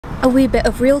A wee bit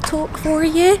of real talk for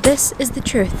you. This is the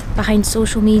truth behind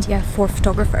social media for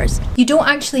photographers. You don't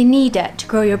actually need it to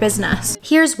grow your business.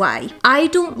 Here's why. I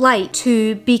don't like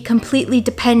to be completely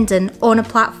dependent on a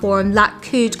platform that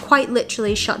could quite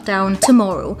literally shut down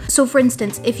tomorrow. So for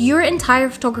instance, if your entire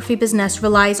photography business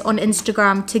relies on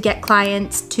Instagram to get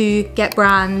clients, to get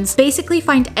brands, basically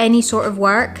find any sort of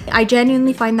work, I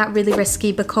genuinely find that really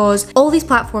risky because all these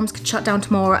platforms could shut down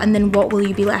tomorrow and then what will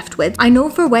you be left with? I know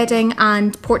for wedding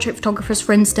and portrait photographers,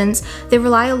 for instance, they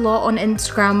rely a lot on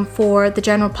Instagram for the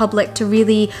general public to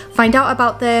really find out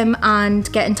about them and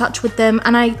get in touch with them,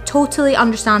 and I totally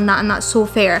understand that, and that's so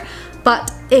fair.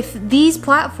 But if these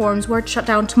platforms were to shut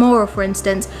down tomorrow, for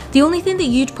instance, the only thing that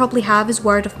you'd probably have is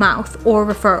word of mouth or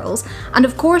referrals. And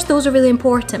of course those are really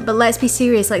important, but let's be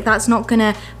serious, like that's not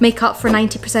gonna make up for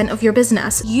 90% of your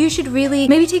business. You should really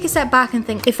maybe take a step back and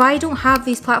think, if I don't have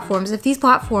these platforms, if these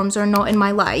platforms are not in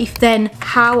my life, then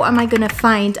how am I gonna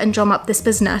find and drum up this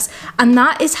business? And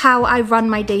that is how I run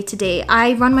my day-to-day.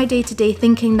 I run my day-to-day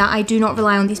thinking that I do not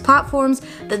rely on these platforms,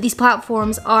 that these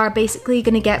platforms are basically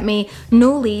gonna get me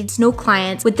no leads, no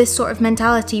clients. With this sort of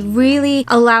mentality really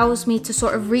allows me to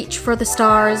sort of reach for the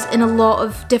stars in a lot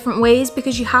of different ways,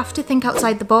 because you have to think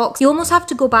outside the box. You almost have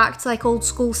to go back to like old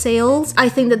school sales. I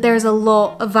think that there's a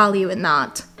lot of value in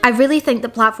that. I really think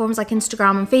that platforms like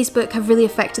Instagram and Facebook have really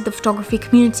affected the photography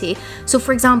community. So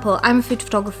for example, I'm a food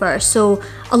photographer, so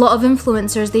a lot of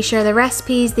influencers, they share their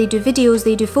recipes, they do videos,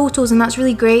 they do photos, and that's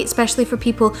really great, especially for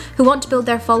people who want to build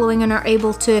their following and are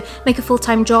able to make a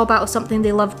full-time job out of something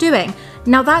they love doing.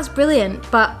 Now that's brilliant,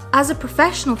 but as a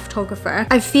professional photographer,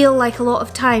 I feel like a lot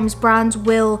of times brands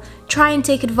will try and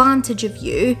take advantage of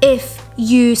you if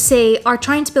you say are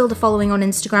trying to build a following on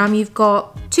Instagram. You've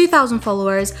got 2,000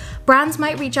 followers, brands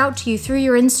might reach out to you through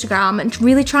your Instagram and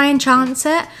really try and chance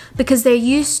it because they're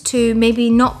used to maybe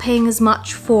not paying as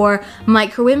much for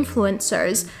micro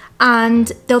influencers,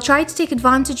 and they'll try to take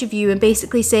advantage of you and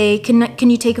basically say, can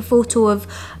you take a photo of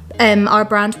our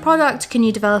brand product, can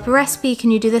you develop a recipe, can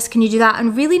you do this, can you do that,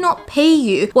 and really not pay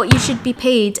you what you should be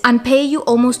paid and pay you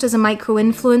almost as a micro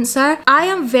influencer. I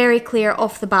am very clear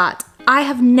off the bat. I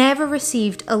have never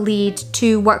received a lead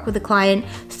to work with a client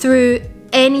through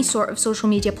any sort of social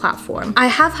media platform. I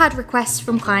have had requests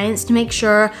from clients to make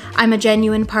sure I'm a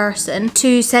genuine person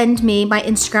to send me my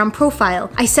Instagram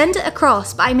profile. I send it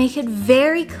across, but I make it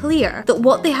very clear that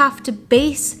what they have to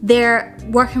base their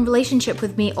working relationship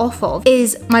with me off of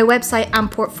is my website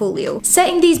and portfolio.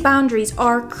 Setting these boundaries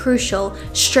are crucial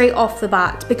straight off the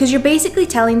bat, because you're basically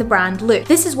telling the brand, look,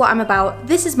 this is what I'm about,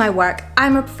 this is my work,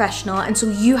 I'm a professional, and so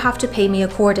you have to pay me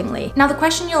accordingly. Now the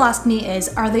question you'll ask me is,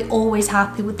 are they always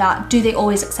happy with that? Do they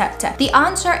always accept it? The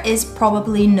answer is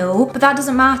probably no, but that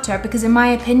doesn't matter, because in my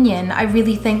opinion, I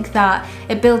really think that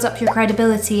it builds up your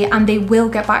credibility and they will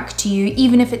get back to you,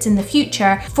 even if it's in the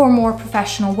future, for more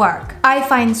professional work. I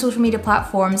find social media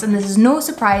platforms, and this is no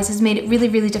surprise, has made it really,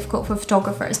 really difficult for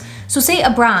photographers. So say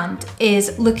a brand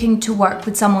is looking to work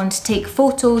with someone to take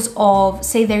photos of,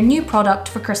 say, their new product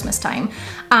for Christmas time,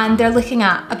 and they're looking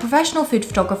at a professional food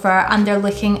photographer and they're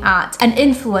looking at an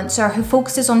influencer who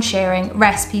focuses on sharing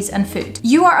recipes and food.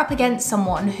 You are up against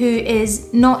someone who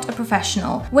is not a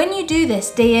professional. When you do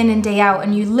this day in and day out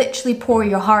and you literally pour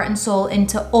your heart and soul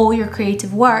into all your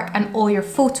creative work and all your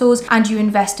photos, and you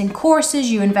invest in courses,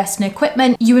 you invest in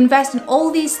equipment, you invest in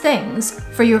all these things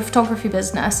for your photography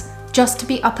business, just to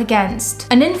be up against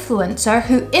an influencer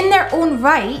who in their own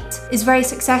right is very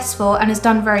successful and has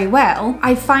done very well,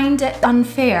 I find it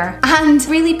unfair. And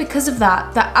really because of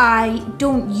that, I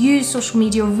don't use social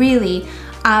media really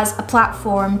as a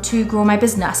platform to grow my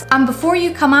business. And before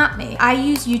you come at me, I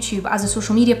use YouTube as a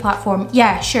social media platform.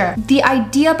 Yeah, sure. The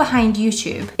idea behind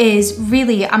YouTube is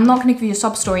really, I'm not gonna give you a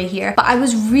sob story here, but I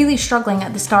was really struggling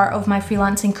at the start of my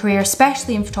freelancing career,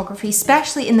 especially in photography,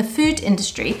 especially in the food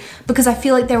industry, because I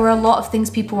feel like there were a lot of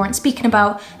things people weren't speaking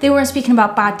about. They weren't speaking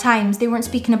about bad times. They weren't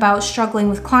speaking about struggling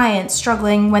with clients,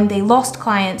 struggling when they lost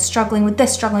clients, struggling with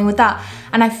this, struggling with that.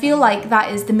 And I feel like that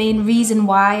is the main reason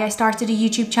why I started a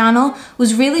YouTube channel,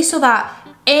 was really so that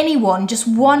anyone, just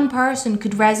one person,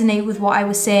 could resonate with what I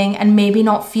was saying and maybe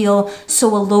not feel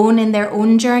so alone in their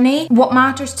own journey. What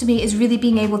matters to me is really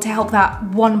being able to help that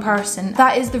one person.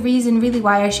 That is the reason really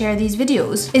why I share these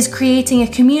videos, is creating a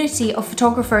community of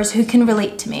photographers who can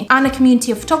relate to me, and a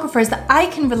community of photographers that I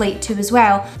can relate to as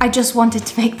well. I just wanted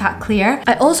to make that clear.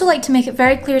 I also like to make it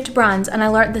very clear to brands, and I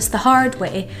learned this the hard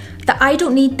way, that I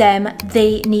don't need them,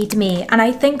 they need me. And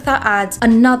I think that adds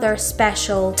another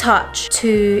special touch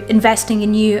to investing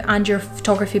in you and your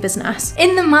photography business.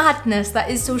 In the madness that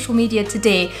is social media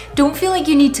today, don't feel like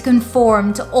you need to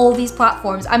conform to all these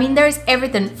platforms. I mean, there's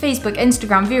everything: Facebook,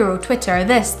 Instagram, VERO, Twitter,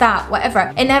 this, that,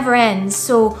 whatever. It never ends.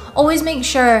 So always make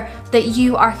sure that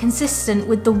you are consistent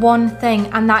with the one thing,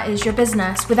 and that is your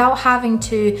business, without having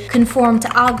to conform to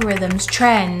algorithms,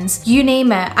 trends, you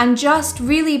name it, and just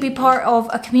really be part of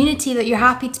a community that you're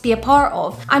happy to be a part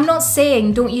of. I'm not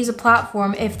saying don't use a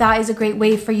platform if that is a great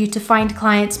way for you to find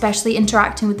clients, especially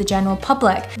interacting with the general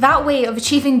public. That way of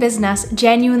achieving business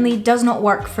genuinely does not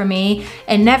work for me.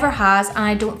 It never has, and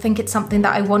I don't think it's something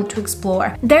that I want to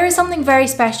explore. There is something very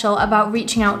special about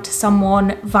reaching out to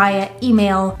someone via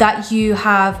email that you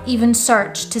have even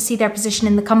searched to see their position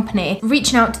in the company,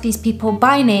 reaching out to these people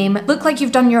by name, look like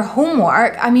you've done your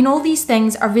homework. I mean, all these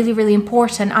things are really, really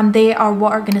important, and they are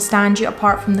what are going to stand you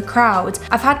apart from the crowd.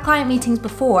 I've had client meetings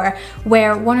before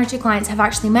where one or two clients have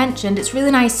actually mentioned it's really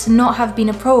nice to not have been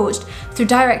approached through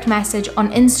direct message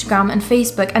on Instagram and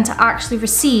Facebook, and to actually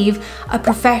receive a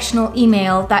professional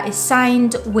email that is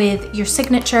signed with your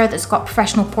signature, that's got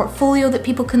professional portfolio that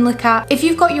people can look at. If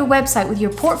you've got your website with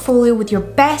your portfolio, with your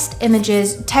best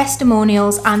images,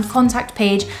 testimonials and contact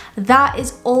page, that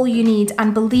is all you need.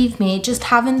 And believe me, just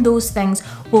having those things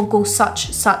will go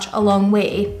such a long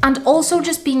way. And also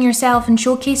just being yourself and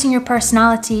showcasing your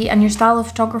personality and your style of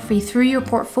photography through your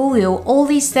portfolio, all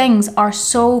these things are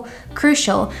so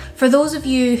crucial. For those of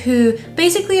you who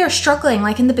basically are struggling,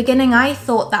 like in the beginning I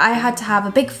thought that I had to have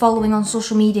a big following on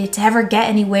social media to ever get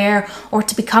anywhere or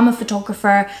to become a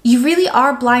photographer. You really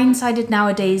are blindsided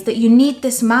nowadays that you need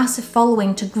this massive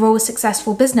following to grow a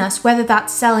successful business, whether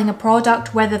that's selling a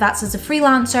product, whether that's as a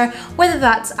freelancer, whether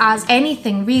that's as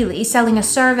anything really, selling a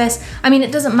service. I mean,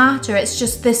 it doesn't matter. It's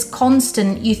just this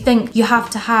constant, you think you have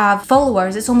to have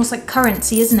followers. It's almost like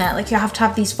currency, isn't it? Like you have to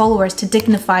have these followers to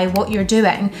dignify what you're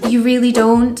doing. You really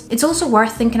don't. It's also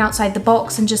worth thinking outside the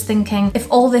box and just thinking,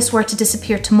 if all this were to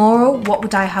disappear tomorrow, what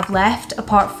would I have left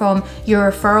apart from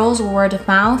your referrals or word of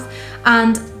mouth?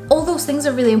 And all those things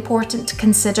are really important to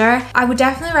consider. I would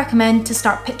definitely recommend to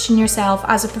start pitching yourself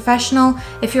as a professional.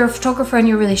 If you're a photographer and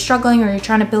you're really struggling, or you're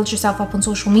trying to build yourself up on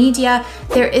social media,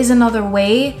 there is another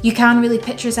way. You can really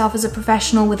pitch yourself as a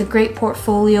professional with a great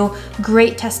portfolio,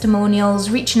 great testimonials,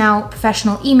 reaching out,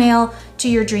 professional email to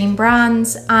your dream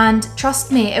brands, and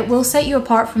trust me, it will set you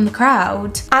apart from the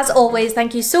crowd. As always,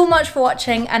 thank you so much for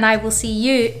watching, and I will see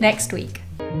you next week.